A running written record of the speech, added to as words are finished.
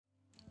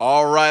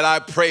All right, I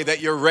pray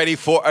that you're ready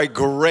for a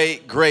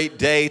great, great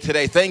day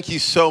today. Thank you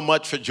so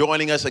much for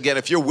joining us. Again,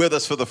 if you're with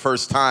us for the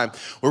first time,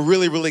 we're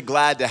really, really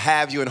glad to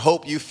have you and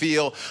hope you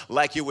feel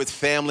like you're with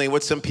family and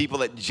with some people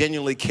that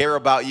genuinely care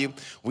about you.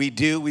 We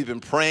do. We've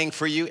been praying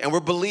for you, and we're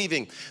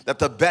believing that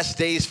the best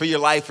days for your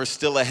life are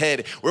still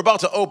ahead. We're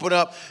about to open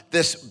up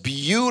this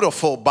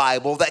beautiful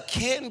Bible that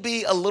can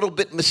be a little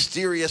bit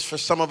mysterious for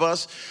some of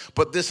us,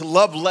 but this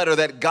love letter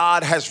that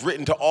God has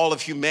written to all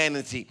of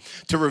humanity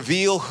to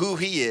reveal who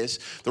He is,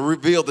 to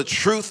reveal the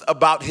truth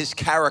about His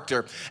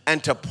character,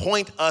 and to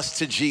point us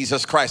to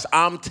Jesus Christ.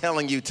 I'm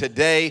telling you,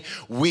 today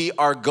we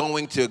are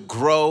going to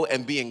grow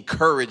and be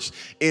encouraged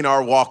in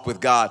our walk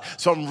with God.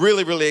 So I'm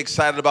really, really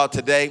excited about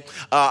today.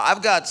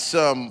 I've got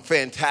some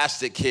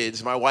fantastic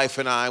kids. My wife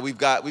and I, we've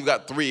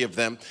got three of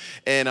them,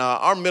 and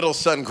our middle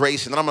son,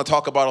 Grayson, that I'm going to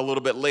talk about a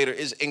little bit later,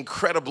 is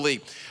incredibly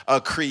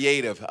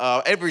creative.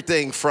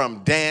 Everything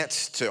from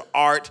dance to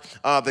art.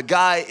 The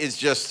guy is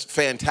just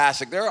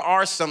fantastic. There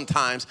are some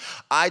times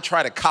I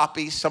try to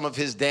copy some of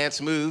his dance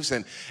moves,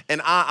 and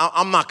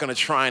I'm not going to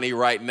try any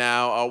right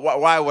now.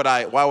 Why would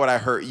I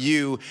hurt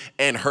you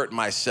and hurt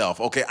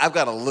myself? Okay, I've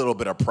got a little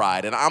bit of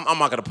pride, and I'm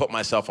not going to put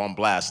myself on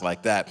blast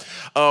like that.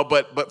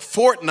 But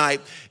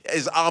Fortnite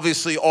is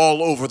obviously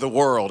all over the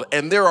world,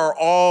 and there are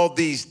all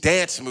these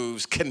dance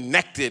moves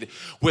connected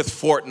with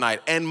Fortnite,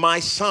 and my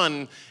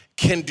son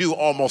can do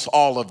almost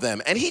all of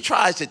them. And he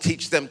tries to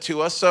teach them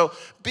to us. So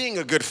being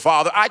a good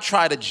father, I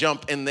try to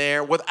jump in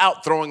there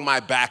without throwing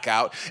my back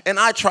out. And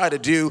I try to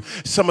do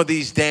some of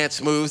these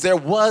dance moves. There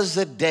was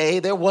a day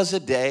that I was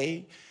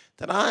legit.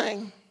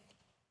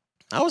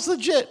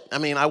 I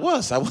mean,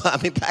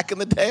 back in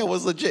the day, I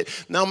was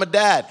legit. Now I'm a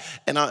dad,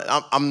 and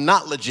I'm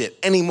not legit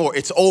anymore.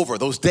 It's over.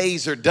 Those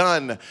days are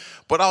done.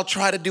 But I'll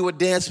try to do a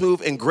dance move,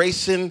 and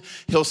Grayson,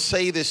 he'll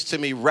say this to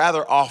me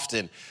rather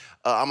often.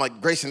 I'm like,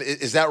 Grayson,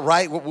 is that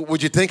right? What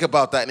would you think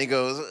about that? And he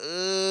goes,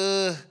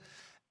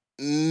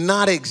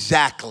 not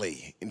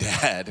exactly,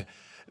 Dad.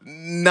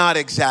 Not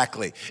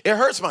exactly. It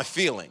hurts my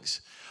feelings.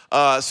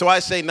 So I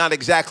say, not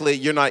exactly,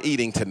 you're not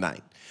eating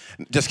tonight.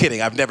 Just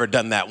kidding. I've never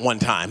done that one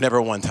time.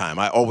 Never one time.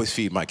 I always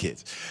feed my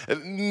kids.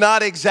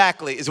 Not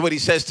exactly is what he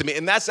says to me.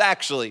 And that's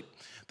actually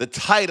the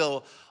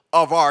title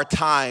of our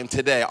time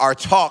today. Our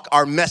talk,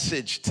 our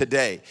message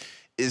today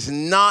is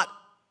not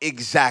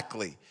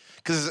exactly.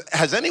 Because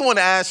has anyone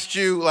asked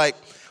you, like,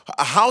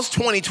 how's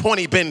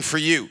 2020 been for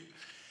you?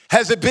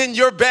 Has it been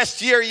your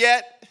best year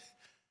yet?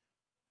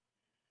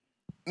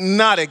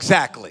 Not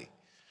exactly.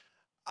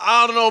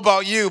 I don't know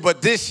about you,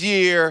 but this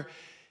year,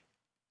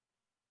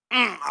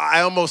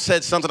 I almost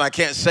said something I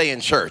can't say in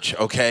church,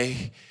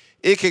 okay?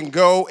 It can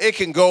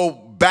go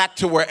back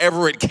to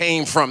wherever it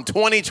came from.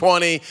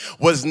 2020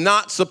 was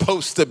not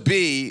supposed to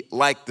be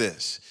like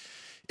this.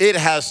 It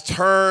has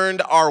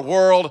turned our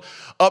world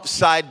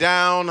upside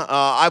down.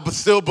 I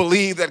still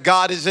believe that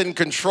God is in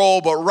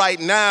control, but right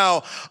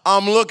now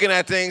I'm looking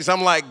at things,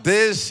 I'm like,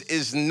 this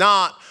is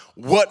not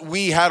what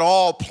we had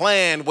all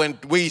planned when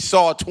we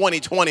saw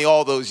 2020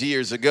 all those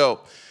years ago.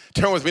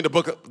 Turn with me to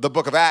the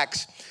book of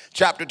Acts,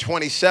 chapter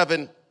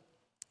 27.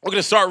 We're going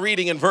to start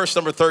reading in verse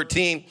number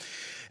 13.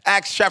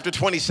 Acts chapter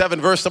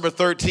 27, verse number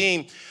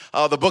 13.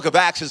 The book of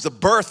Acts is the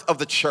birth of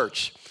the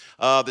church.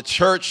 The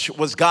church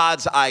was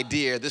God's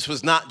idea. This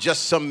was not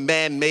just some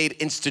man-made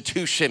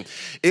institution.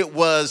 It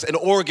was an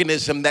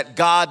organism that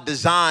God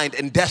designed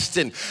and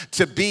destined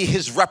to be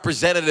His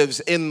representatives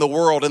in the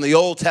world. In the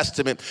Old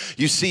Testament,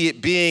 you see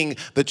it being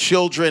the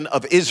children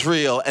of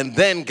Israel. And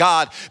then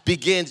God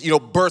begins,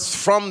 births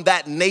from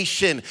that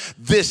nation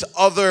this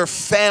other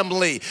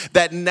family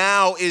that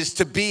now is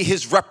to be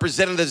His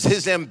representatives,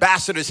 His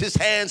ambassadors, His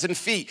hands and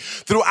feet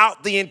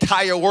throughout the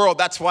entire world.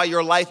 That's why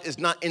your life is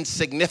not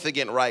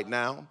insignificant right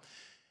now.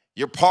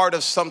 You're part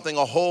of something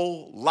a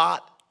whole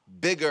lot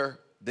bigger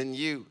than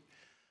you.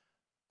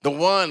 The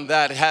one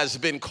that has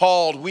been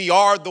called, we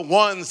are the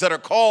ones that are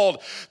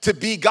called to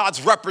be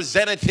God's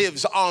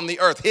representatives on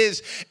the earth,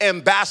 His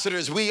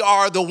ambassadors. We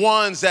are the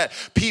ones that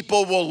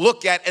people will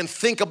look at and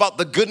think about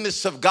the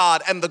goodness of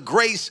God and the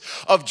grace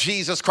of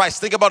Jesus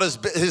Christ. Think about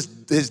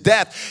his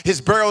death,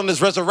 His burial, and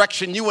His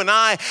resurrection. You and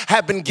I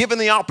have been given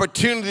the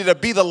opportunity to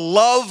be the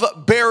love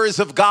bearers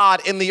of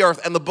God in the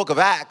earth. And the book of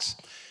Acts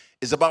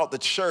is about the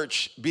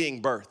church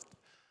being birthed,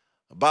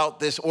 about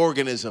this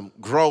organism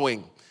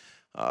growing.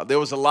 There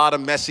was a lot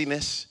of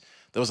messiness.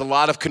 There was a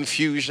lot of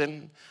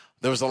confusion.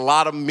 There was a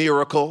lot of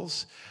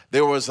miracles.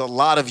 There was a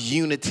lot of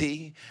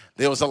unity.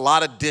 There was a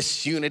lot of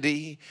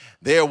disunity.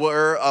 There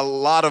were a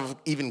lot of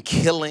even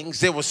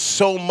killings. There was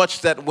so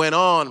much that went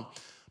on.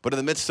 But in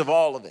the midst of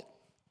all of it,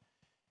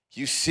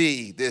 you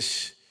see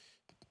this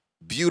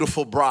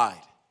beautiful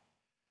bride,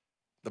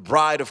 the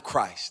bride of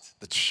Christ,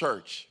 the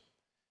church,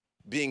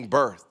 being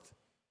birthed.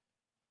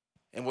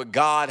 And what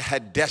God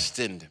had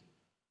destined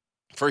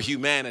for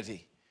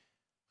humanity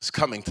is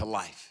coming to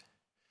life.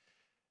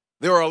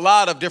 There were a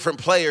lot of different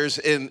players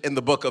in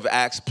the book of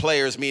Acts,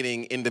 players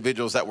meaning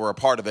individuals that were a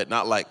part of it,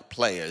 not like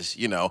players,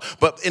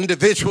 but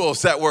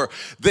individuals that were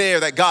there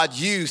that God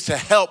used to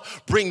help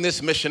bring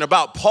this mission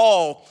about.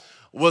 Paul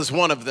was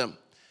one of them.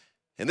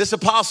 And this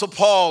Apostle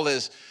Paul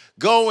is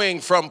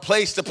going from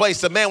place to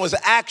place. The man was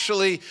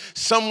actually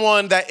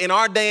someone that in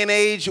our day and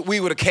age, we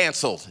would have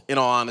canceled, in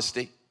all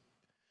honesty.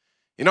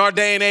 In our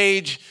day and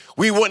age,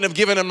 we wouldn't have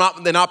given him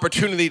an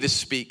opportunity to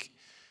speak,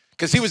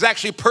 because he was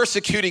actually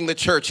persecuting the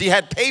church. He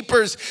had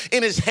papers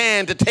in his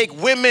hand to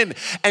take women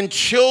and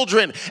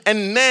children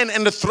and men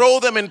and to throw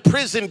them in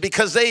prison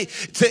because they,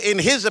 in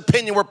his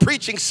opinion, were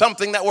preaching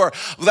something that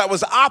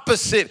was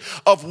opposite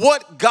of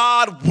what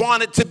God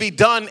wanted to be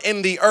done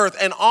in the earth.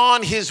 And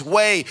on his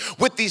way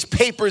with these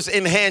papers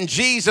in hand,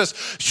 Jesus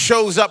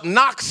shows up,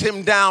 knocks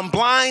him down,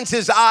 blinds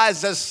his eyes,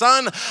 says,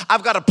 son,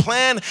 I've got a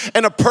plan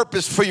and a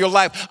purpose for your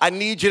life. I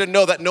need you to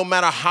know that no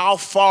matter how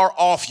far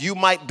off you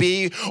might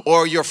be,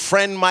 or your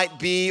friend might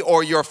be,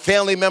 or your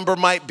family member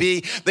might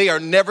be, they are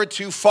never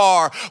too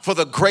far for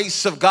the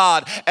grace of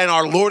God and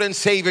our Lord and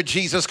Savior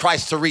Jesus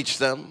Christ to reach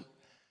them.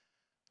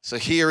 So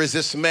here is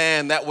this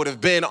man that would have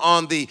been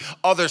on the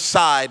other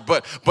side,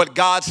 but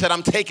God said,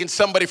 I'm taking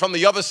somebody from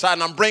the other side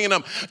and I'm bringing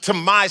them to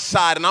my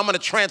side, and I'm going to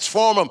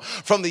transform them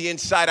from the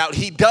inside out.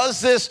 He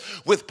does this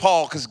with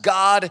Paul because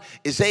God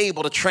is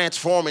able to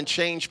transform and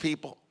change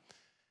people.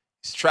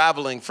 He's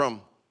traveling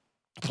from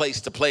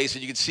place to place,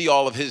 and you can see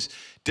all of his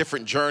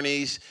different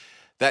journeys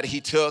that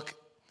he took.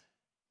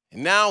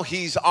 And now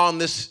he's on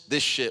this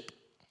ship,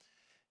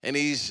 and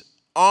he's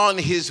on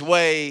his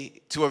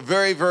way to a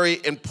very, very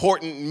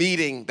important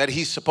meeting that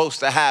he's supposed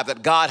to have,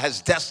 that God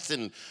has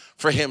destined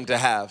for him to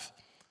have.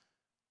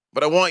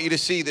 But I want you to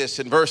see this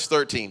in verse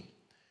 13.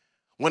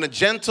 When a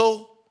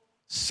gentle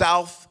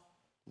south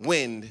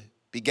wind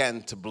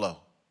began to blow,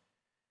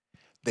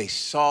 they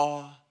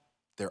saw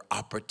their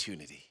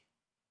opportunity.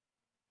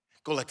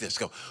 Go like this,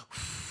 go.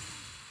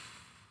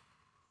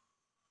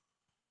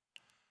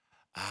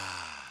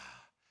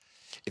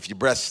 If your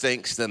breath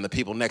stinks, then the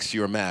people next to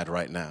you are mad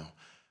right now.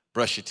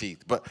 Brush your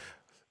teeth. But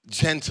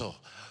gentle.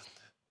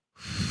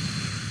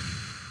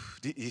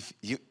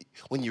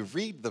 When you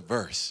read the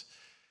verse,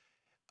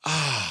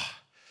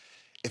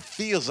 it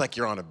feels like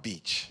you're on a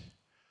beach.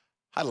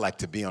 I'd like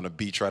to be on a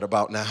beach right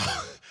about now.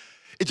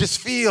 It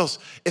feels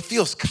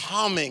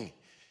calming.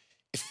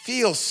 It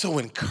feels so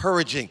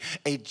encouraging.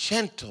 A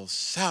gentle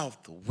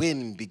south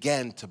wind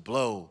began to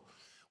blow.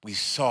 We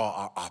saw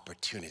our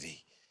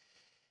opportunity.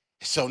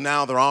 So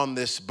now they're on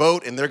this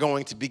boat and they're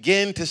going to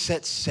begin to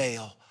set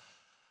sail.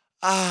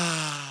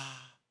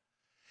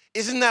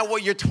 Isn't that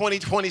what your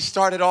 2020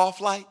 started off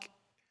like?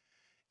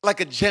 Like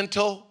a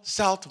gentle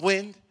south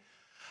wind?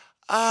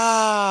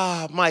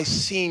 My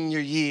senior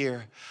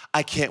year,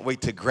 I can't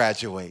wait to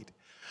graduate.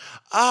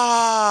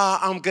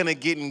 I'm gonna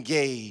get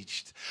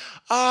engaged.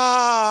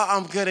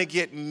 I'm gonna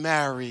get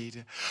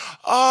married.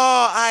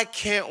 I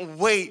can't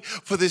wait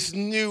for this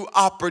new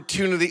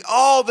opportunity.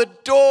 All the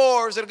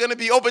doors are gonna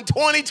be open.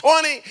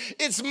 2020,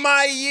 it's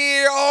my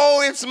year.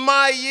 Oh, it's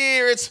my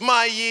year. It's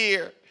my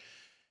year.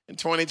 And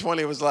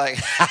 2020 was like,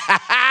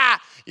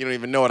 you don't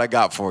even know what I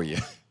got for you.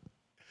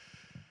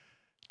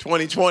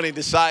 2020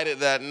 decided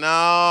that,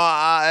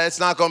 no, it's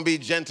not gonna be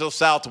gentle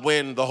south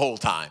wind the whole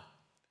time.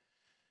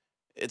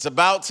 It's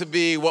about to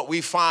be what we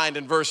find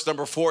in verse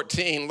number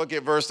 14. Look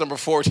at verse number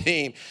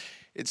 14.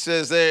 It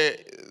says there,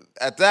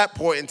 at that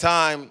point in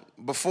time,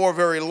 before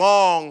very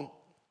long,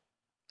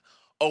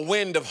 a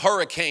wind of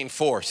hurricane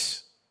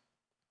force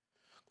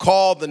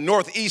called the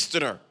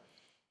Northeasterner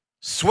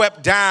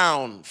swept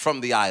down from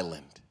the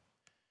island.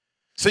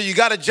 So you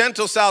got a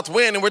gentle south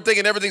wind, and we're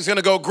thinking everything's going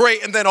to go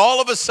great. And then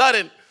all of a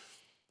sudden,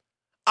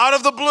 out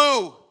of the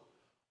blue,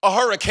 a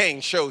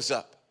hurricane shows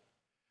up.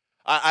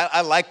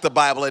 I like the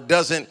Bible. It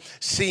doesn't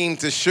seem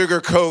to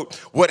sugarcoat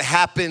what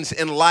happens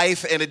in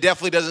life, and it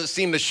definitely doesn't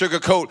seem to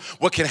sugarcoat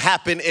what can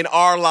happen in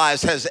our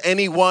lives. Has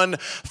anyone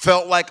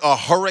felt like a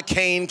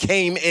hurricane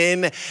came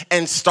in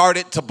and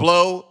started to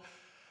blow?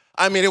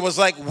 I mean, it was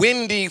like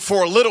windy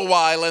for a little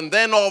while, and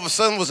then all of a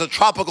sudden it was a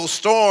tropical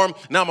storm.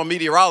 Now I'm a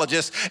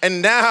meteorologist,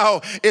 and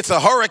now it's a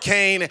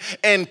hurricane,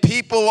 and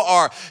people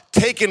are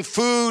taking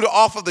food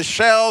off of the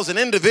shelves, and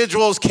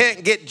individuals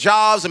can't get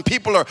jobs, and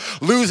people are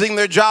losing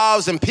their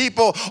jobs, and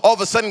people all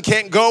of a sudden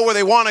can't go where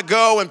they want to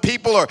go, and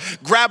people are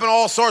grabbing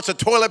all sorts of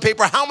toilet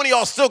paper. How many of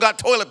y'all still got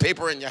toilet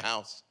paper in your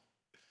house?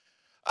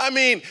 I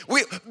mean,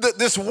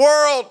 this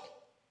world,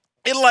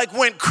 it like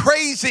went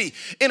crazy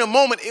in a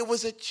moment. It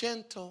was a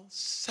gentle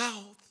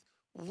south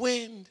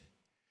wind.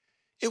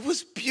 It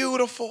was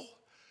beautiful.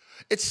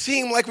 It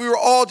seemed like we were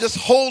all just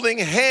holding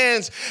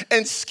hands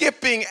and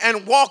skipping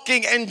and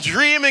walking and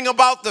dreaming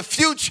about the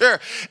future.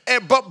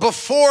 But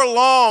before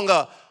long,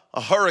 a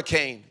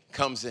hurricane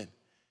comes in.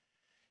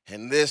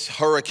 And this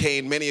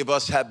hurricane, many of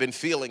us have been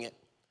feeling it.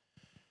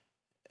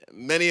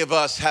 Many of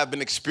us have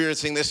been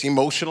experiencing this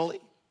emotionally.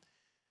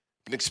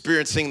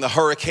 Experiencing the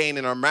hurricane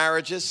in our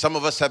marriages. Some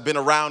of us have been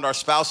around our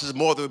spouses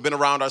more than we've been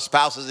around our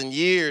spouses in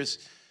years.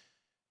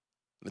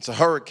 It's a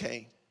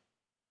hurricane.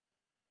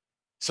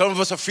 Some of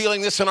us are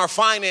feeling this in our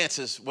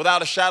finances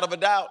without a shadow of a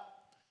doubt.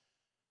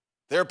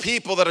 There are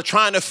people that are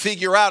trying to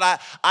figure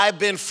out, I've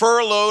been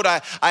furloughed, I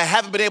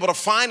haven't been able to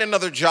find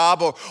another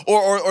job,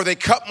 or they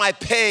cut my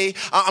pay.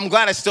 I'm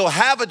glad I still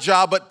have a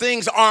job, but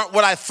things aren't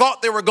what I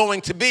thought they were going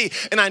to be.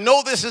 And I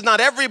know this is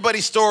not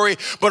everybody's story,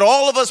 but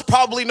all of us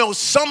probably know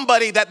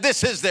somebody that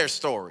this is their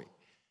story.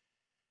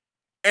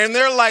 And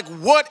they're like,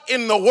 what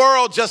in the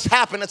world just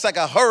happened? It's like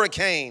a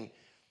hurricane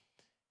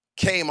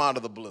came out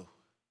of the blue.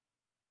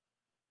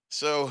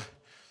 So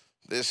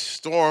this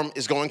storm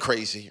is going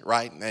crazy,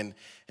 right? And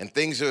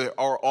things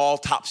are all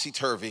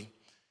topsy-turvy.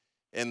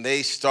 And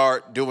they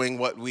start doing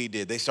what we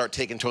did. They start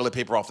taking toilet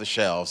paper off the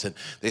shelves, and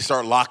they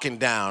start locking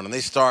down, and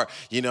they start,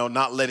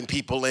 not letting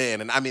people in.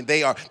 And I mean,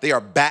 they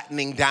are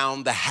battening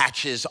down the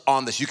hatches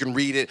on this. You can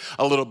read it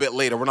a little bit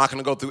later. We're not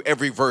going to go through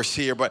every verse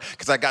here, but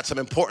because I got some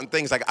important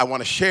things I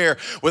want to share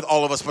with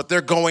all of us. But they're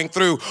going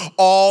through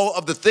all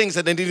of the things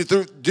that they need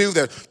to do.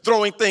 They're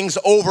throwing things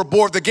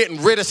overboard. They're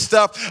getting rid of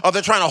stuff.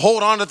 They're trying to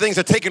hold on to things.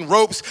 They're taking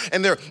ropes,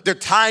 and they're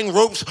tying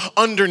ropes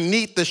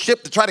underneath the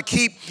ship to try to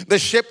keep the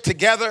ship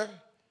together.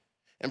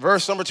 In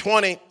verse number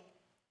 20,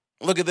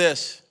 look at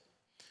this.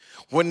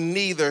 When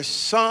neither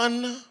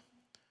sun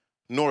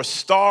nor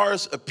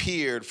stars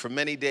appeared for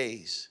many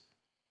days,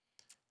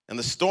 and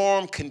the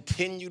storm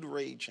continued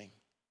raging,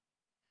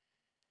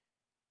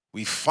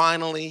 we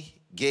finally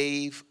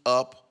gave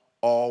up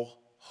all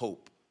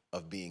hope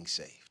of being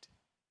saved.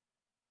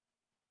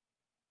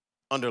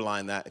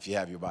 Underline that if you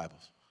have your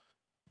Bibles.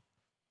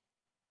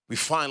 We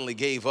finally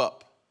gave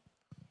up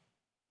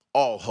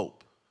all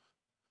hope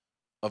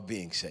of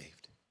being saved.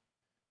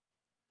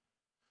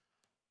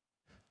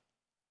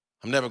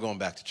 I'm never going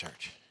back to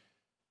church.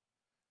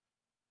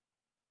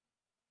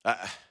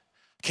 I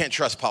can't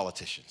trust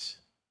politicians.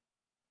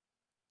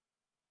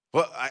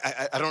 Well,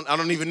 I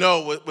don't even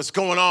know what's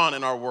going on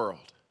in our world.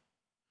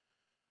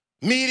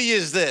 Media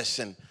is this,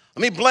 and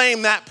let me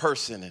blame that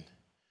person, and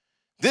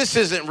this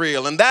isn't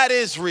real, and that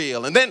is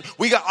real. And then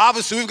we've got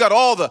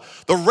all the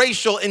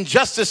racial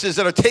injustices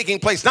that are taking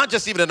place, not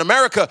just even in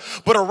America,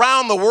 but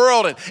around the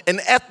world,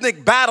 and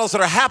ethnic battles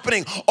that are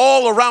happening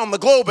all around the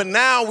globe. And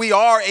now we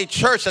are a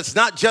church that's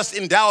not just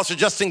in Dallas or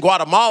just in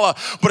Guatemala,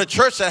 but a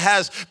church that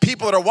has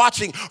people that are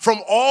watching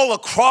from all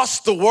across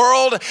the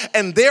world.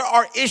 And there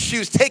are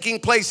issues taking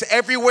place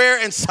everywhere.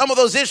 And some of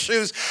those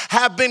issues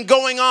have been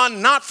going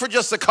on not for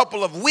just a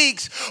couple of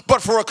weeks,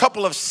 but for a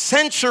couple of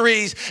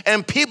centuries.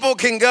 And people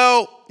can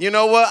go, you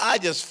know what? I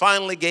just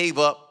finally gave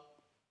up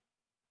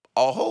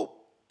all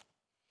hope.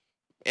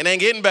 It ain't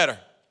getting better.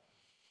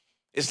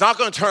 It's not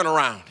going to turn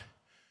around.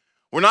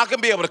 We're not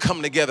going to be able to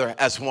come together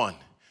as one.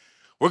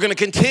 We're going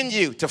to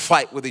continue to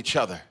fight with each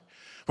other.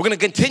 We're going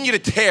to continue to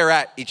tear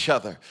at each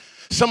other.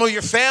 Some of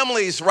your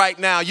families right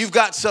now, you've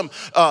got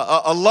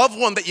a loved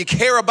one that you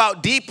care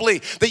about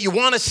deeply, that you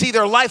want to see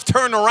their life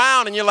turn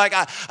around, and you're like,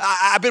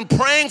 I've been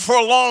praying for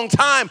a long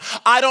time.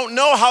 I don't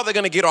know how they're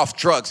going to get off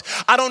drugs.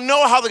 I don't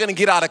know how they're going to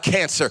get out of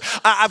cancer.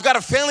 I've got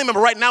a family member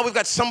right now. We've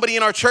got somebody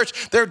in our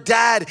church. Their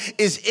dad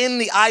is in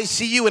the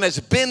ICU and has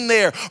been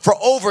there for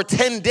over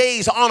 10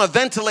 days on a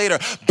ventilator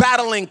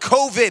battling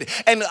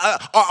COVID. And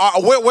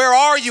where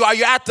are you? Are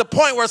you at the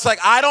point where it's like,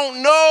 I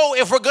don't know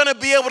if we're going to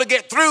be able to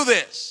get through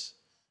this?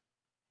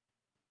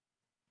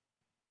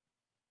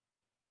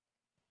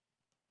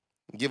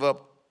 Give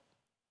up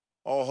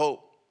all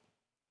hope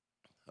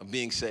of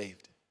being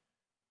saved.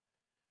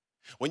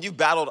 When you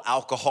battled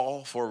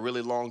alcohol for a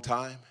really long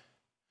time,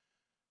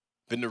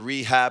 been to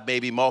rehab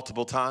maybe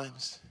multiple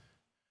times,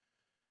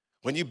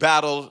 when you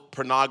battled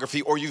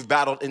pornography or you've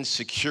battled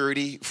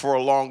insecurity for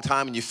a long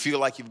time and you feel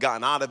like you've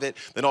gotten out of it,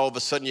 then all of a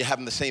sudden you're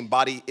having the same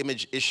body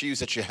image issues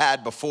that you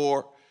had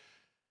before.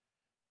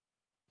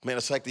 Man,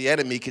 it's like the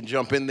enemy can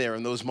jump in there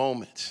in those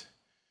moments,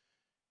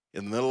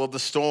 in the middle of the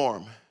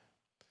storm,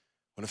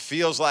 when it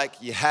feels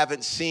like you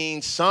haven't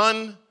seen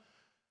sun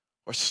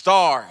or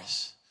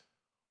stars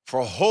for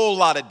a whole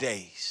lot of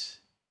days,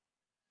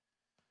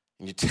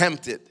 and you're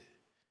tempted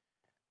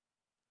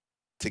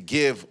to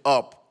give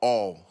up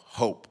all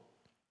hope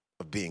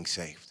of being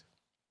saved.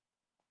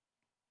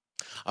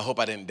 I hope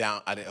I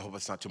hope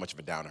it's not too much of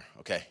a downer,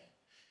 okay?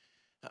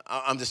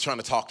 I'm just trying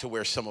to talk to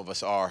where some of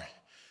us are.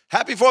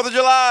 Happy 4th of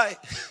July.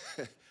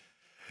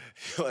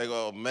 You're like,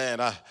 oh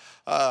man,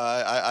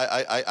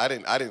 I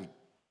didn't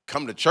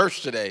come to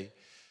church today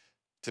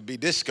to be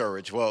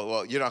discouraged.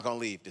 Well, you're not going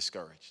to leave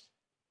discouraged.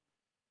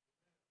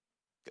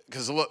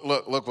 Because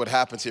look what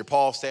happens here.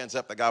 Paul stands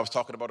up, the guy I was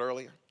talking about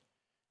earlier.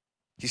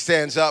 He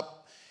stands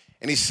up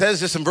and he says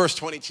this in verse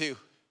 22.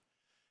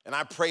 And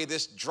I pray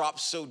this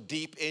drops so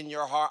deep in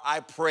your heart.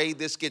 I pray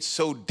this gets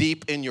so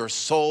deep in your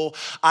soul.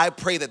 I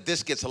pray that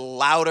this gets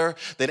louder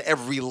than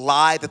every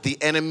lie that the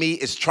enemy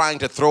is trying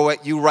to throw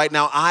at you right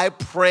now. I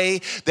pray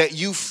that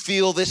you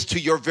feel this to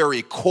your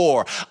very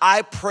core.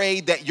 I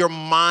pray that your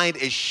mind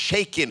is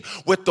shaken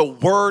with the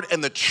word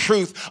and the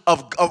truth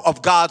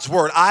of God's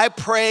word. I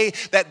pray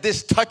that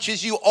this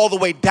touches you all the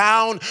way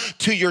down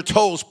to your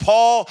toes.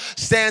 Paul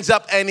stands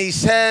up and he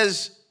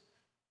says,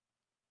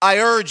 I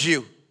urge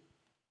you.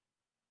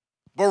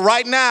 But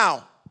right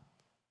now,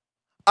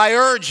 I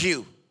urge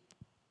you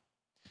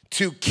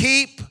to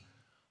keep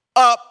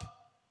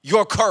up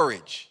your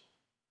courage.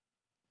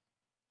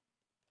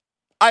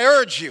 I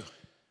urge you.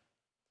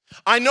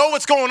 I know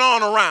what's going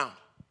on around.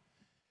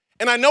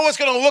 And I know it's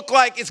going to look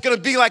like it's going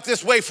to be like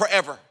this way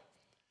forever.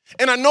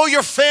 And I know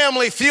your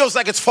family feels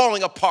like it's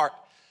falling apart.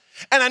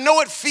 And I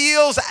know it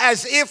feels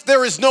as if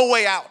there is no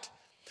way out.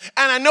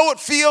 And I know it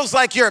feels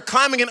like you're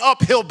climbing an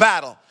uphill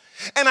battle.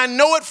 And I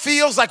know it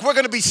feels like we're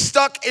going to be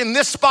stuck in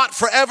this spot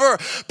forever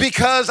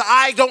because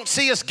I don't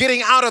see us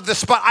getting out of this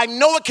spot. I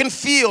know it can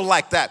feel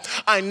like that.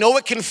 I know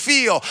it can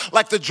feel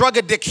like the drug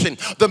addiction,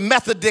 the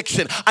meth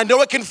addiction. I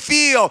know it can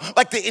feel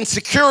like the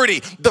insecurity,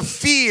 the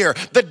fear,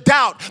 the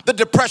doubt, the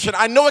depression.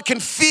 I know it can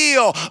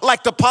feel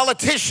like the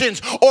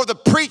politicians or the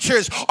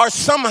preachers are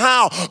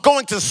somehow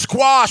going to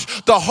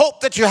squash the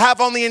hope that you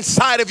have on the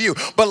inside of you.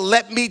 But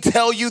let me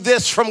tell you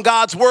this from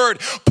God's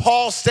word.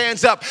 Paul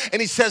stands up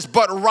and he says,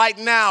 but right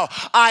now,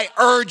 I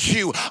urge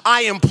you,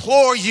 I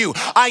implore you,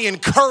 I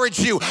encourage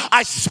you,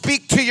 I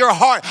speak to your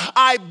heart,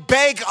 I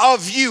beg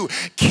of you,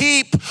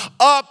 keep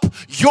up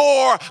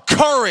your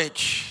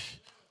courage.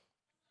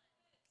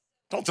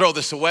 Don't throw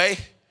this away.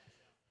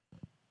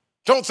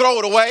 Don't throw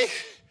it away.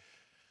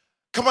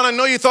 Come on, I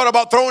know you thought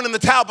about throwing in the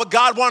towel, but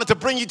God wanted to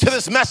bring you to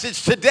this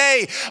message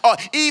today.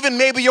 Even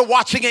maybe you're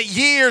watching it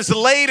years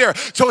later,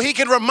 so he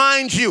can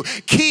remind you,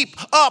 keep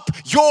up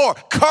your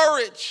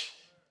courage.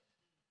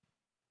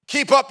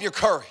 Keep up your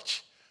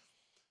courage.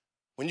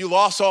 When you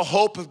lost all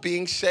hope of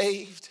being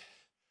saved,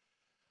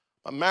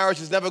 my marriage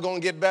is never going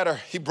to get better.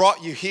 He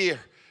brought you here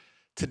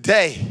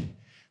today,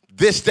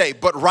 this day.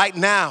 But right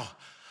now,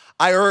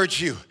 I urge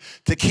you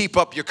to keep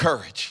up your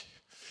courage.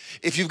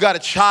 If you've got a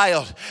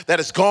child that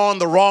has gone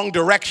the wrong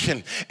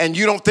direction and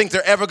you don't think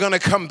they're ever going to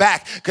come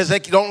back because they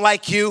don't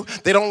like you,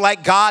 they don't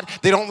like God,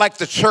 they don't like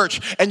the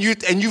church, and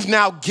you've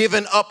now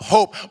given up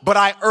hope. But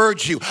I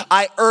urge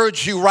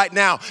you right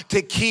now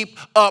to keep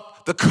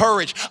up the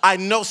courage. I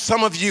know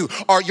some of you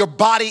your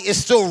body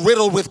is still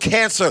riddled with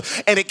cancer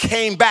and it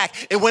came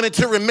back. It went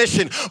into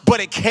remission,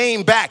 but it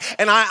came back.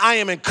 And I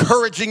am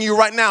encouraging you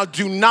right now,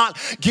 do not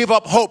give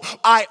up hope.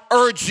 I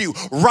urge you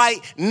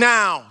right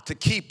now to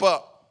keep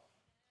up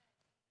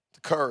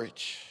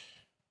courage.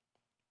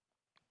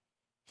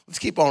 Let's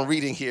keep on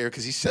reading here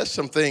because he says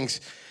some things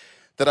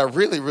that I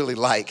really, really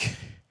like.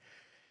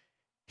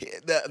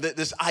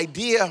 This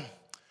idea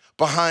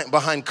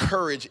behind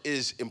courage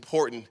is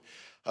important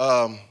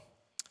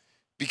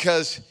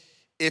because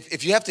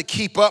if you have to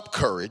keep up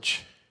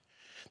courage,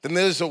 then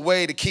there's a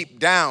way to keep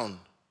down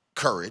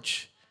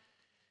courage,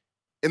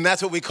 and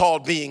that's what we call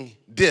being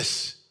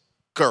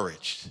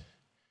discouraged.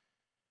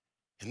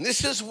 And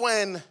this is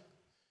when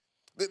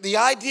the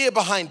idea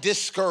behind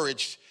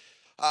discouraged,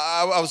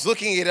 I was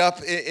looking it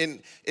up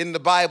in the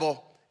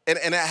Bible, and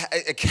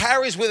it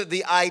carries with it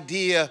the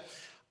idea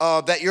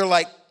that you're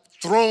like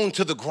thrown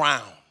to the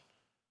ground,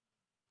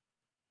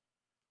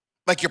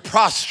 like you're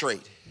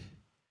prostrate,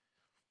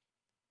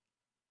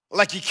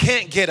 like you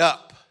can't get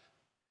up.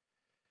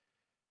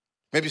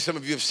 Maybe some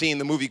of you have seen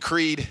the movie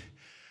Creed,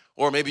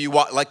 or maybe you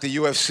like the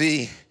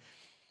UFC.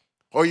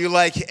 Or you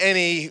like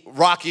any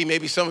Rocky,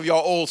 maybe some of you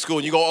are old school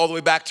and you go all the way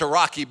back to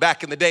Rocky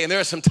back in the day. And there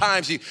are some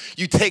times you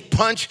take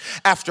punch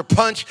after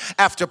punch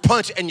after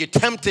punch and you're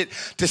tempted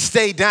to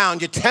stay down.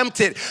 You're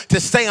tempted to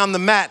stay on the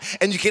mat.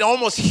 And you can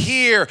almost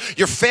hear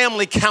your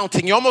family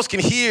counting. You almost can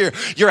hear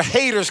your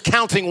haters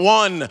counting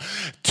 1,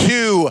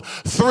 2,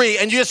 3.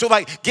 And you just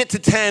like, get to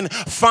 10,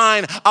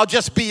 fine, I'll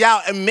just be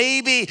out. And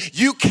maybe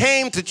you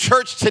came to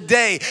church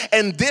today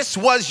and this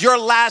was your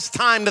last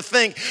time to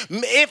think,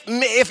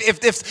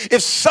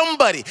 if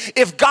somebody,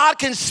 if God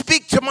can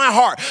speak to my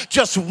heart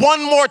just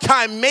one more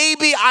time,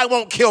 maybe I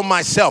won't kill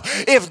myself.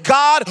 If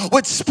God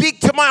would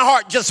speak to my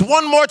heart just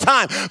one more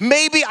time,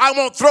 maybe I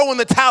won't throw in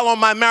the towel on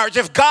my marriage.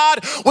 If God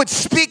would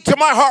speak to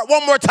my heart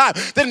one more time,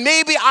 then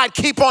maybe I'd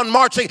keep on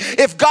marching.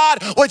 If God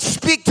would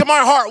speak to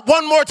my heart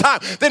one more time,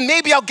 then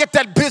maybe I'll get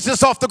that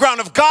business off the ground.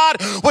 If God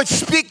would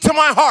speak to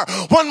my heart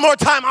one more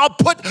time, I'll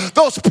put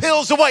those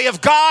pills away. If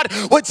God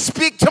would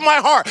speak to my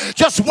heart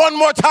just one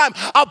more time,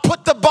 I'll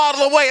put the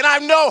bottle away. And I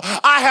know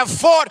I have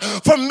fought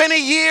for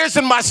many years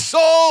and my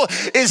soul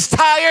is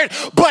tired,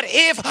 but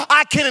if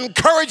I can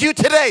encourage you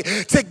today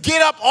to get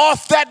up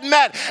off that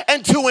mat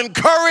and to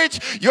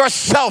encourage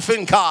yourself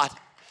in God,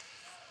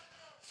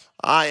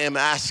 I am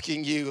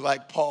asking you,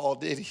 like Paul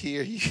did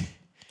here, he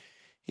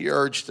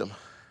urged them.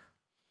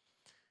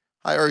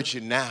 I urge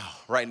you now,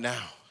 right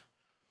now,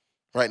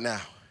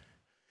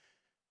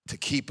 to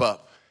keep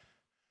up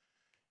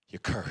your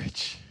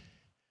courage.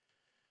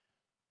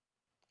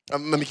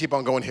 Let me keep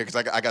on going here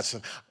because I got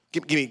some.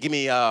 Give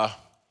me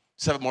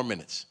 7 more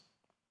minutes.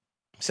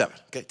 7,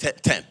 okay,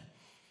 10,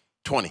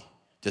 20.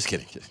 Just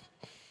kidding.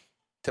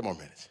 10 more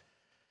minutes.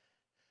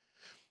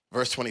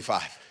 Verse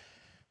 25.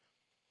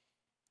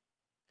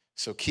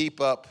 So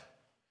keep up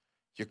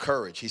your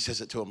courage. He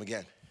says it to him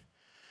again.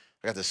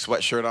 I got this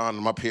sweatshirt on.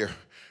 I'm up here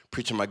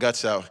preaching my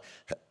guts out.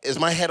 Is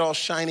my head all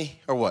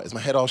shiny or what? Is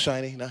my head all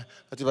shiny? No,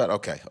 not too bad.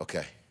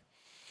 Okay.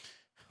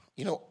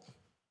 You know,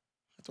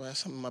 do I have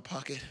something in my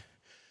pocket?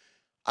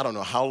 I don't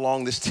know how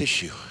long this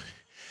tissue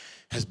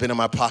has been in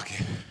my pocket,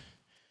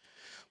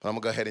 but I'm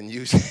going to go ahead and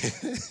use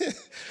it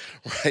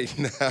right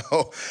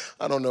now.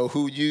 I don't know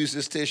who used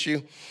this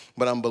tissue,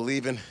 but I'm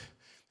believing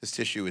this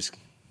tissue is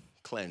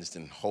cleansed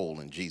and whole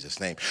in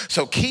Jesus' name.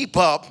 So keep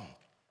up,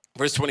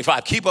 verse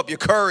 25, keep up your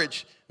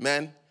courage,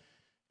 men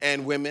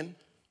and women.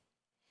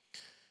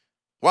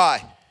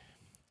 Why?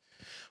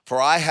 For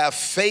I have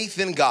faith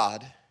in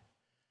God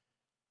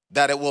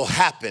that it will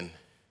happen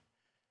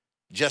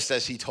just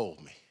as he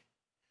told me.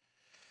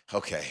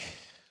 Okay.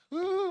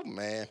 Ooh,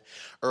 man.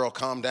 Earl,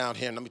 calm down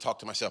here and let me talk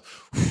to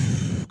myself.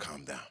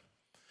 Calm down.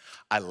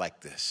 I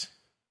like this.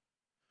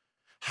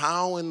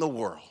 How in the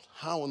world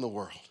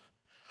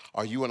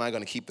are you and I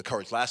going to keep the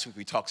courage? Last week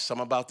we talked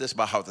some about this,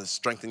 about how to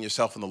strengthen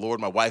yourself in the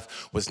Lord. My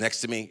wife was next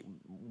to me.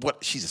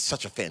 She's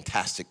such a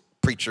fantastic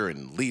preacher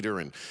and leader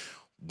and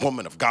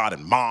woman of God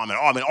and mom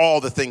and all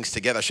the things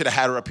together. I should have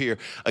had her up here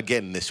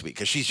again this week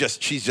because she's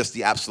just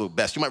the absolute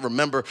best. You might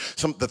remember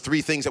the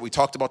three things that we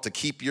talked about to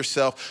keep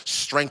yourself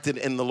strengthened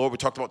in the Lord. We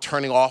talked about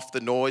turning off the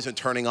noise and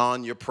turning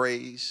on your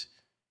praise.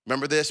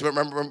 Remember this?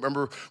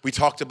 Remember we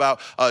talked about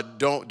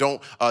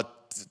don't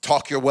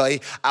talk your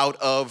way out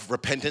of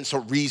repentance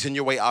or reason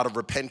your way out of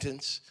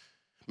repentance.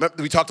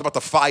 Remember, we talked about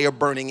the fire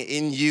burning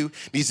in you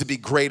needs to be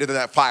greater than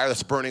that fire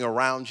that's burning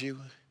around you.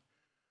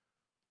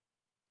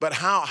 But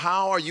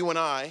how are you and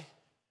I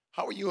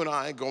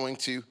going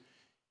to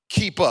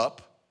keep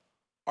up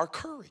our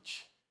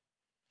courage?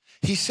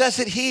 He says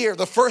it here.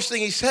 The first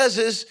thing he says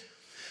is,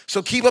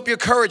 so keep up your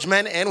courage,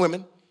 men and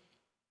women,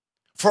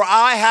 for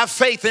I have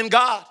faith in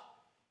God.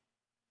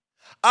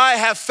 I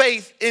have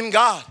faith in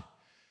God.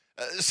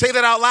 Say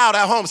that out loud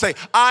at home. Say,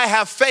 I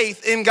have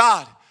faith in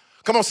God.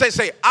 Come on,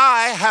 say,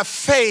 I have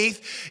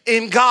faith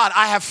in God.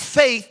 I have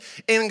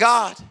faith in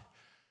God.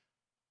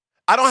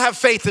 I don't have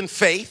faith in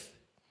faith.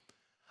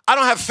 I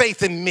don't have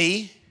faith in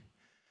me.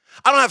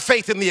 I don't have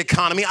faith in the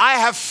economy. I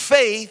have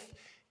faith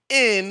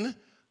in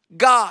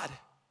God.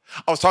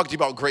 I was talking to you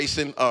about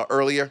Grayson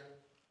earlier.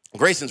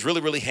 Grayson's really,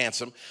 really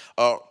handsome.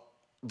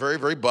 Very,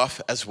 very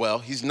buff as well.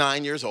 He's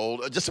 9 years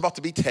old, just about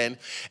to be 10,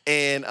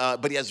 and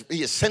but he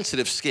has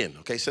sensitive skin.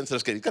 Okay,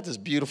 sensitive skin. He's got this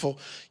beautiful,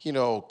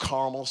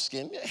 caramel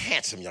skin.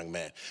 Handsome young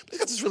man. But he's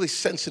got this really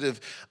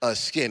sensitive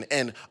skin,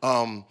 and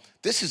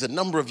this is a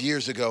number of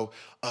years ago.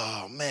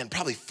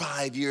 Probably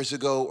 5 years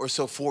ago or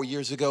so, 4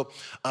 years ago.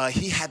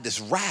 He had this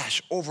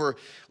rash over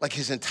like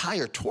his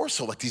entire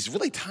torso, like these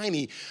really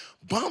tiny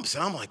bumps.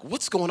 And I'm like,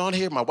 what's going on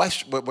here? My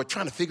wife, we're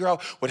trying to figure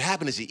out what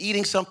happened. Is he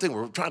eating something?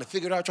 We're trying to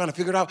figure it out.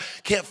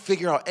 Can't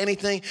figure out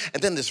anything.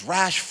 And then this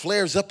rash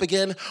flares up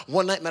again.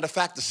 One night, matter of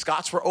fact, the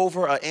Scotts were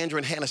over. Andrew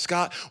and Hannah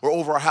Scott were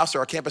over our house.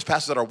 They're our campus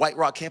pastors at our White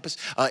Rock campus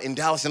in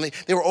Dallas. And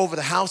they were over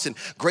the house. And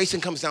Grayson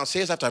comes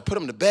downstairs after I put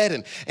him to bed.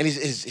 And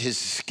his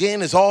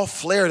skin is all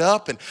flared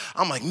up. And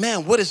I'm like,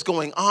 man, what is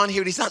going on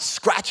here? And he's not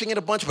scratching it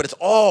a bunch, but it's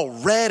all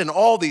red and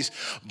all these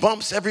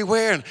bumps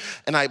everywhere.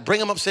 And I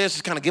bring him upstairs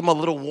to kind of give him a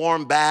little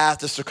warm bath,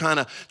 just to kind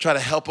of try to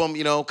help him,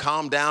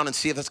 calm down and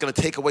see if that's going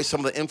to take away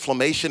some of the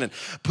inflammation, and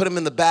put him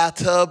in the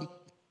bathtub.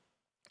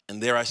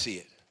 And there I see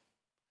it.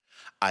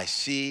 I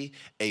see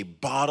a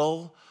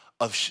bottle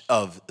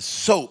of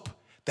soap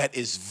that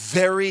is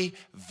very,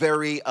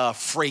 very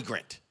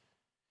fragrant.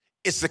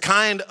 It's the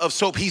kind of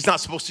soap he's not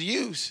supposed to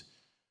use.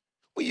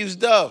 We use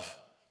Dove.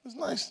 It's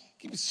nice.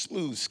 Give you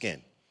smooth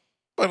skin.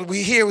 But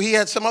he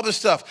had some other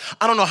stuff.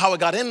 I don't know how it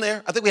got in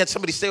there. I think we had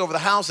somebody stay over the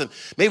house and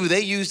maybe they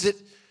used it.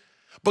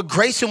 But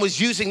Grayson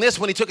was using this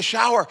when he took a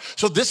shower.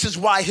 So this is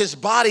why his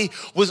body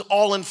was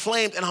all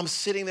inflamed. And I'm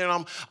sitting there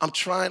and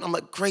I'm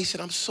like, Grayson,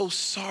 I'm so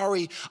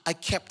sorry I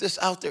kept this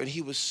out there. And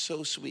he was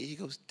so sweet. He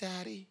goes,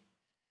 Daddy,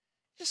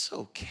 it's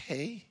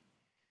okay.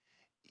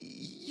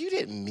 You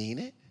didn't mean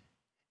it.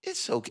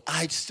 It's okay.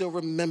 I still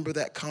remember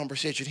that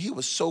conversation. He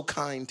was so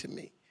kind to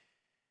me.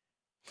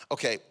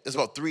 Okay, there's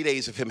about 3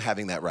 days of him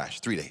having that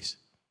rash, 3 days.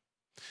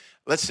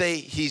 Let's say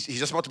he's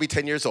just about to be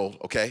 10 years old,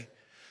 okay?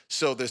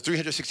 So there's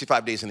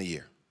 365 days in a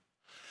year.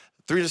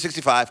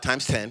 365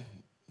 times 10,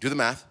 do the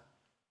math,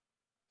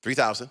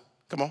 3,000,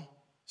 come on,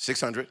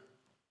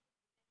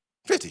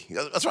 650.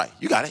 That's right,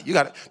 you got it,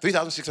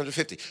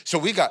 3,650. So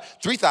we got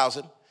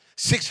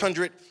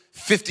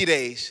 3,650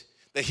 days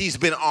that he's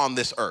been on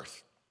this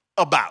earth,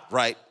 about,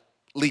 right?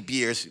 Leap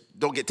years,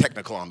 don't get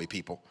technical on me,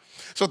 people.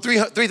 So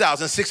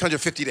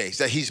 3,650 days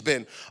that he's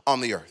been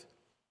on the earth.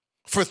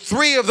 For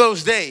 3 of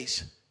those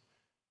days,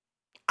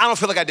 I don't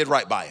feel like I did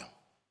right by him.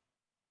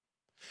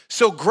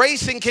 So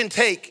Grayson can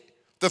take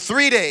the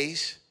 3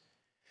 days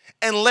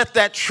and let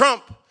that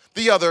trump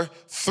the other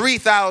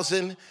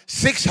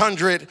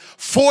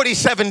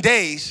 3,647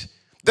 days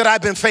that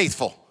I've been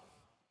faithful.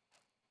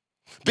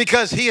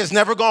 Because he has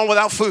never gone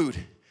without food.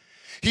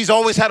 He's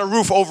always had a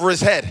roof over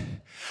his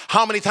head.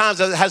 How many times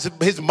has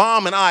his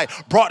mom and I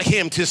brought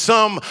him to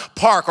some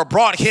park or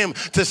brought him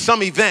to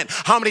some event?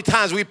 How many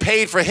times we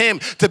paid for him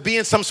to be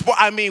in some sport?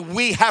 I mean,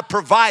 we have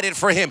provided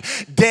for him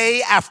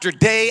day after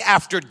day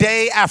after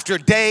day after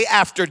day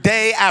after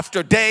day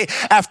after day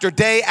after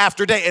day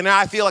after day. And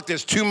I feel like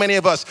there's too many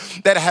of us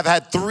that have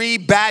had 3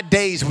 bad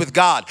days with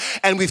God.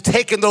 And we've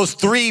taken those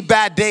 3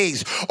 bad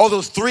days or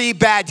those 3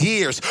 bad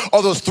years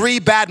or those 3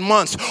 bad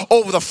months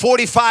over the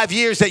 45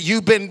 years that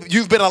you've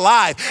been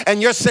alive.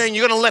 And you're saying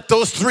you're going to let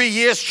those 3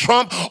 years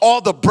trump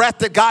all the breath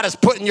that God has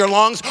put in your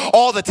lungs,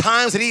 all the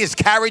times that he has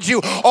carried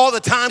you, all the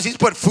times he's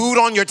put food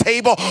on your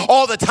table,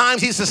 all the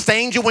times he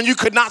sustained you when you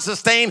could not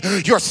sustain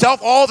yourself,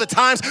 all the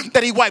times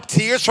that he wiped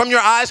tears from your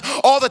eyes,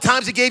 all the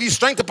times he gave you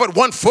strength to put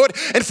one foot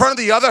in front of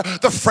the other,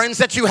 the friends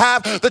that you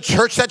have, the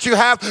church that you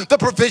have, the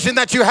provision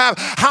that you have.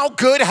 How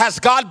good has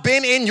God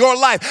been in your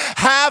life?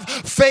 Have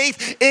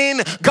faith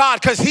in God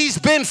because he's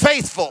been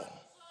faithful.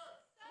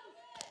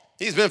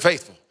 He's been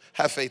faithful.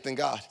 Have faith in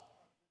God.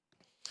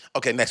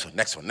 Okay, next one.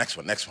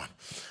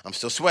 I'm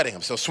still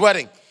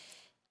sweating.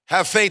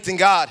 Have faith in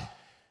God.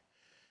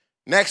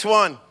 Next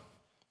one.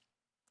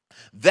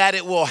 That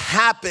it will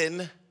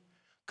happen.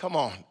 Come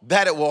on.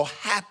 That it will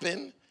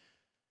happen.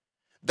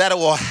 That it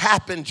will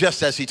happen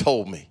just as he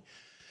told me.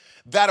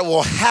 That it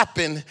will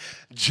happen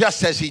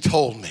just as he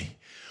told me.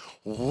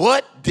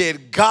 What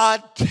did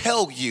God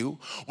tell you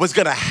was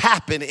going to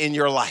happen in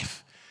your life?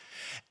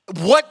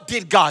 What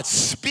did God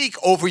speak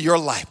over your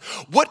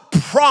life? What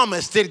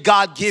promise did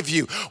God give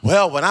you?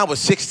 Well, when I was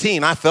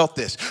 16, I felt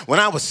this.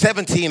 When I was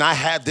 17, I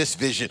had this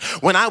vision.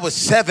 When I was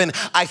 7,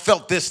 I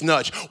felt this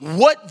nudge.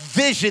 What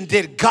vision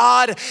did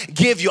God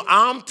give you?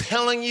 I'm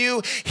telling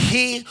you,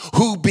 he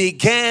who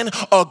began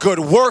a good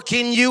work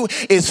in you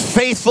is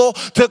faithful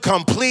to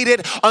complete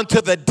it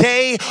unto the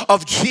day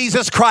of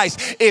Jesus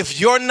Christ. If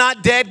you're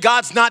not dead,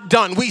 God's not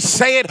done. We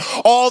say it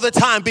all the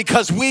time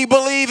because we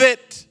believe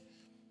it.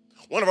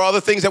 One of our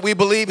other things that we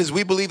believe is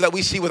we believe that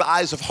we see with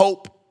eyes of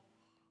hope.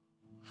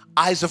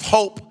 Eyes of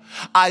hope.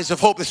 Eyes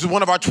of hope. This is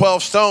one of our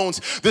 12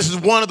 stones. This is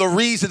one of the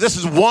reasons. This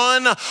is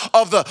one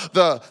of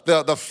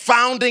the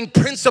founding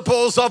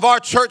principles of our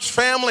church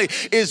family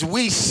is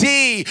we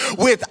see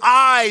with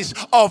eyes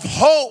of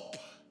hope.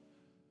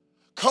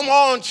 Come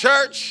on,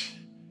 church.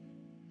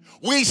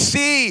 We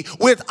see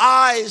with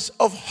eyes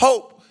of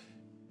hope.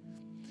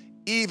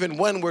 Even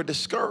when we're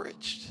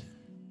discouraged.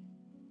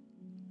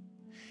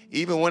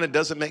 Even when it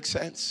doesn't make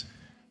sense.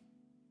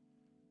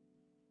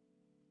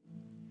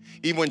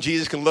 Even when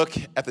Jesus can look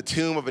at the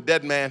tomb of a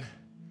dead man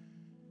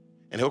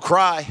and he'll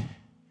cry,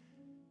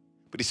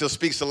 but he still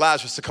speaks to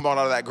Lazarus to come out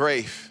of that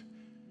grave.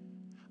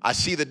 I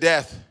see the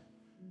death,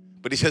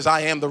 but he says,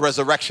 I am the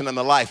resurrection and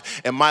the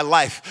life, and my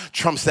life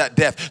trumps that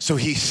death. So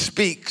he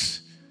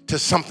speaks to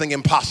something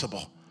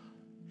impossible.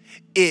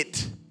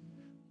 It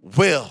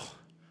will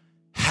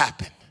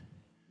happen.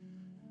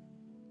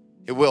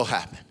 It will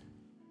happen.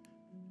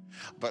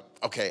 But,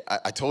 okay,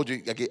 I told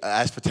you, I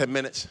asked for 10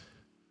 minutes.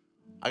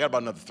 I got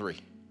about another 3.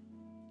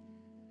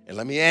 And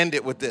let me end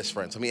it with this,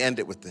 friends. Let me end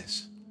it with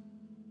this.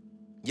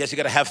 Yes, you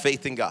got to have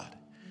faith in God.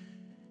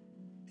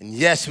 And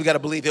yes, we got to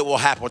believe it will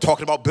happen. We're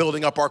talking about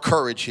building up our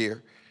courage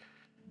here.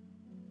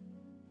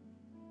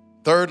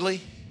 Thirdly,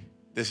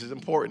 this is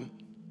important.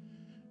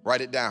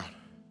 Write it down.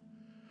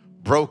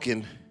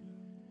 Broken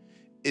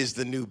is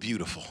the new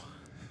beautiful.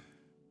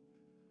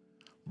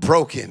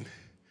 Broken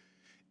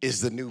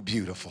is the new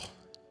beautiful.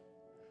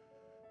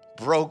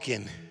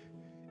 Broken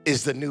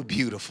is the new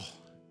beautiful.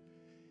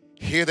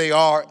 Here they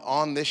are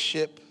on this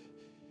ship,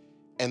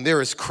 and there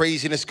is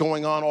craziness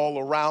going on all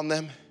around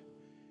them.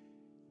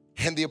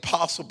 And the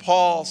Apostle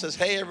Paul says,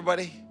 hey,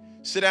 everybody,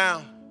 sit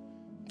down.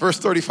 Verse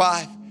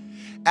 35,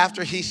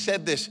 after he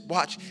said this,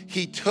 watch,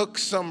 he took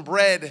some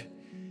bread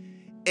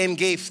and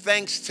gave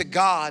thanks to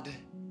God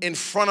in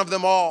front of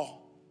them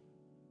all.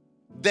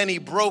 Then he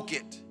broke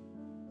it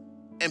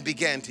and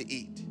began to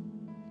eat.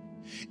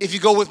 If you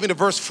go with me to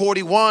verse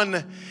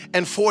 41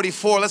 and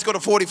 44, let's go to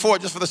 44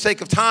 just for the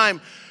sake of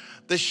time.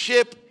 The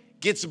ship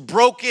gets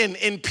broken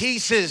in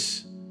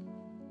pieces.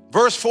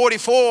 Verse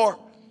 44,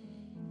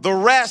 the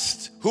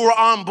rest who were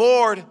on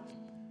board,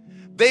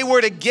 they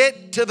were to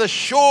get to the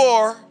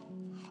shore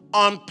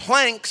on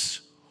planks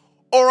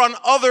or on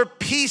other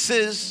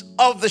pieces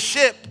of the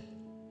ship.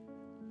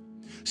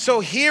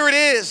 So here it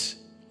is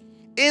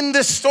in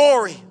this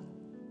story.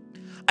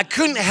 I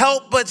couldn't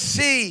help but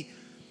see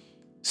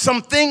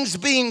some things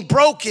being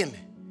broken.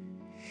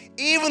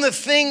 Even the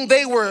thing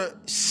they were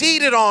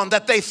seated on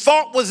that they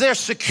thought was their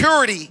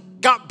security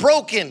got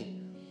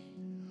broken.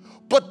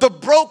 But the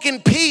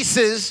broken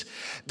pieces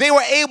they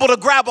were able to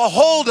grab a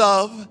hold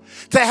of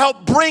to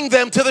help bring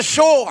them to the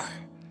shore.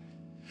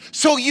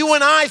 So you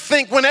and I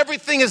think when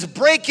everything is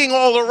breaking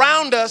all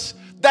around us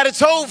that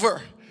it's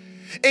over.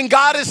 And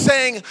God is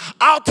saying,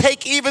 I'll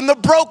take even the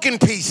broken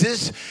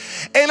pieces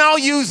and I'll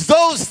use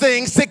those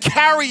things to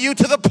carry you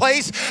to the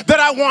place that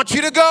I want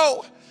you to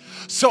go.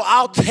 So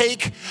I'll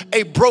take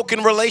a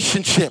broken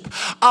relationship.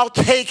 I'll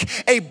take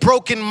a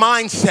broken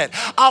mindset.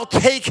 I'll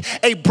take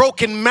a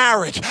broken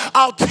marriage.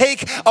 I'll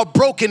take a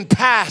broken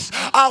past.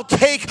 I'll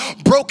take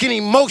broken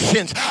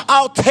emotions.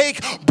 I'll take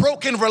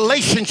broken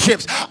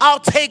relationships. I'll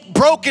take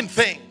broken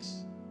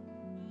things.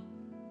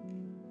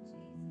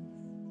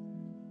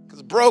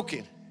 Because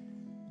broken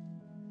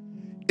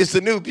is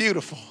the new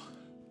beautiful.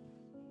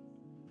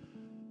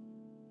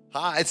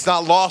 It's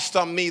not lost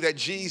on me that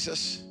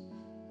Jesus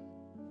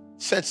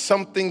said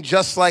something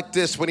just like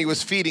this when he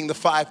was feeding the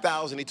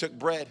 5,000. He took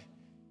bread,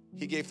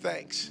 he gave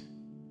thanks,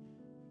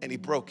 and he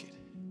broke it.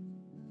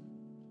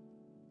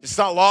 It's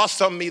not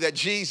lost on me that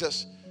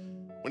Jesus,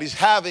 when he's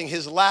having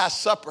his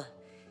last supper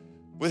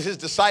with his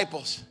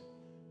disciples,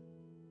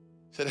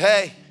 said,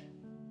 hey,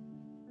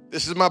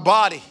 this is my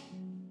body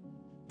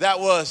that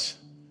was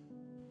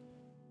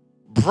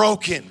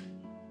broken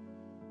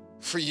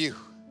for you.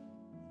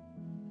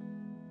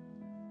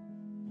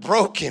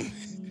 Broken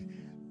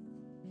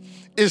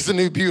is the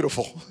new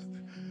beautiful.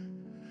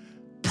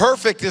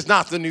 Perfect is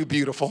not the new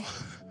beautiful.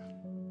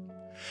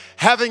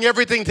 Having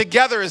everything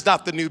together is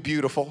not the new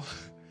beautiful.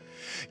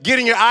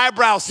 Getting your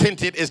eyebrows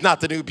tinted is not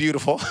the new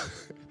beautiful.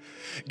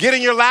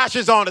 Getting your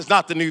lashes on is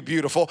not the new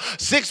beautiful.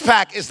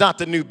 Six-pack is not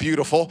the new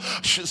beautiful.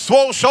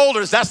 Swole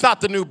shoulders, that's not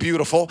the new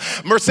beautiful.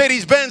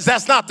 Mercedes-Benz,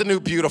 that's not the new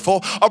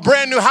beautiful. A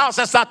brand new house,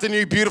 that's not the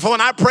new beautiful.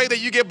 And I pray that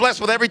you get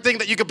blessed with everything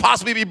that you could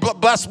possibly be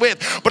blessed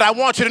with. But I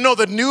want you to know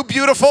the new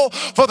beautiful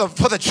for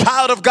the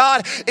child of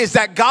God is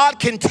that God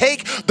can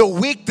take the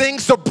weak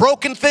things, the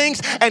broken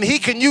things, and he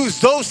can use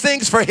those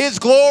things for his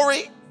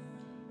glory.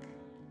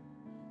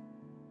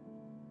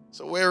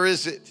 So where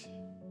is it?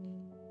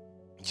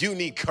 You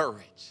need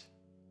courage.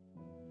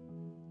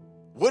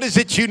 What is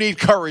it you need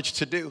courage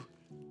to do?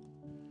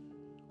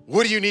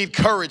 What do you need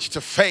courage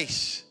to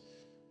face?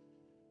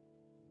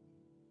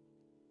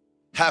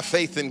 Have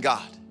faith in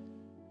God.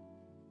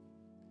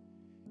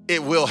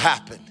 It will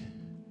happen.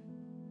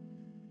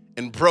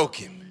 And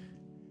broken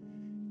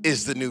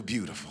is the new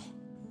beautiful.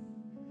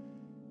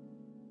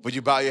 Would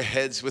you bow your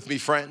heads with me,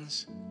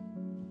 friends?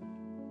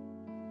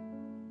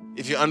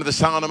 If you're under the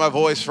sound of my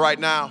voice right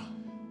now,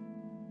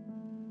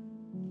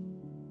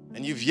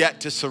 and you've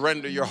yet to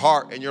surrender your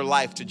heart and your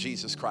life to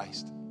Jesus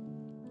Christ.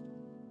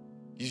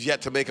 You've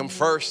yet to make him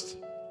first.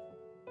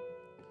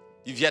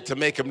 You've yet to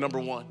make him number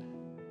one.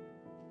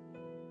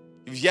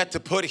 You've yet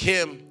to put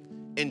him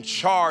in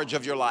charge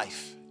of your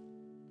life.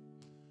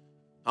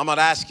 I'm not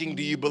asking,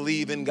 do you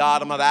believe in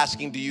God? I'm not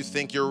asking, do you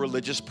think you're a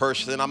religious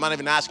person? I'm not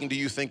even asking, do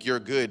you think you're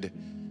good?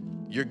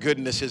 Your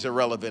goodness is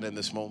irrelevant in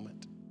this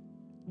moment.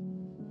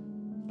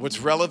 What's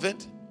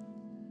relevant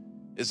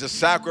is the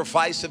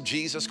sacrifice of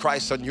Jesus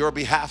Christ on your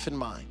behalf and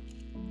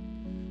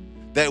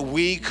mine. That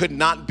we could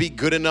not be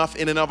good enough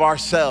in and of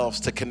ourselves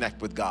to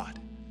connect with God.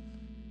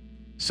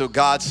 So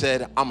God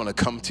said, I'm going to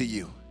come to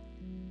you.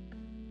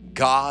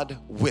 God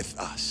with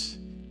us,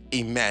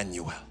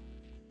 Emmanuel.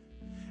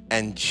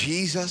 And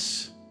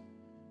Jesus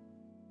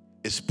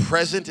is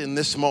present in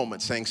this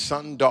moment saying,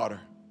 son,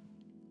 daughter,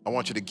 I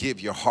want you to give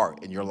your heart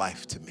and your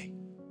life to me.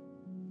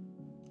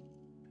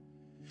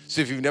 So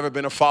if you've never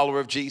been a follower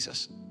of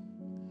Jesus,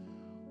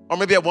 or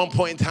maybe at one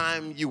point in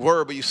time you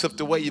were, but you slipped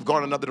away, you've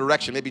gone another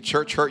direction. Maybe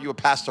church hurt you, a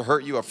pastor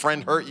hurt you, a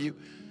friend hurt you,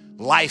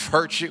 life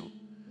hurt you.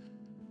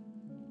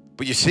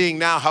 But you're seeing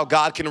now how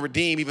God can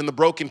redeem even the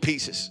broken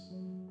pieces.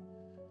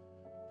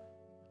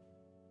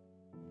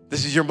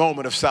 This is your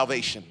moment of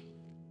salvation,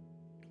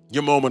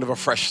 your moment of a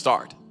fresh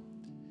start,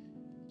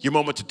 your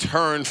moment to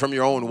turn from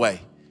your own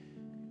way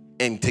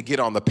and to get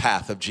on the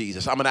path of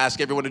Jesus. I'm going to ask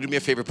everyone to do me a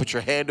favor, put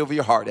your hand over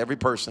your heart, every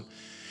person,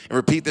 and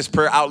repeat this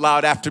prayer out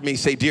loud after me.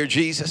 Say, dear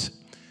Jesus,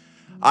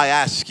 I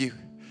ask you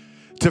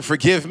to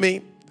forgive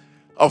me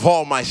of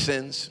all my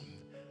sins.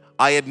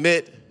 I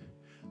admit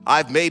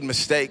I've made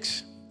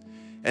mistakes.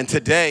 And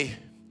today,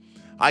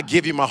 I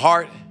give you my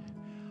heart.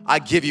 I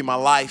give you my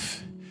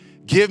life.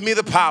 Give me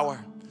the power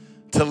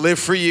to live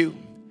for you.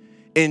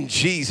 In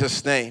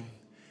Jesus' name,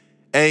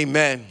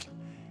 amen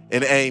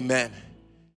and amen.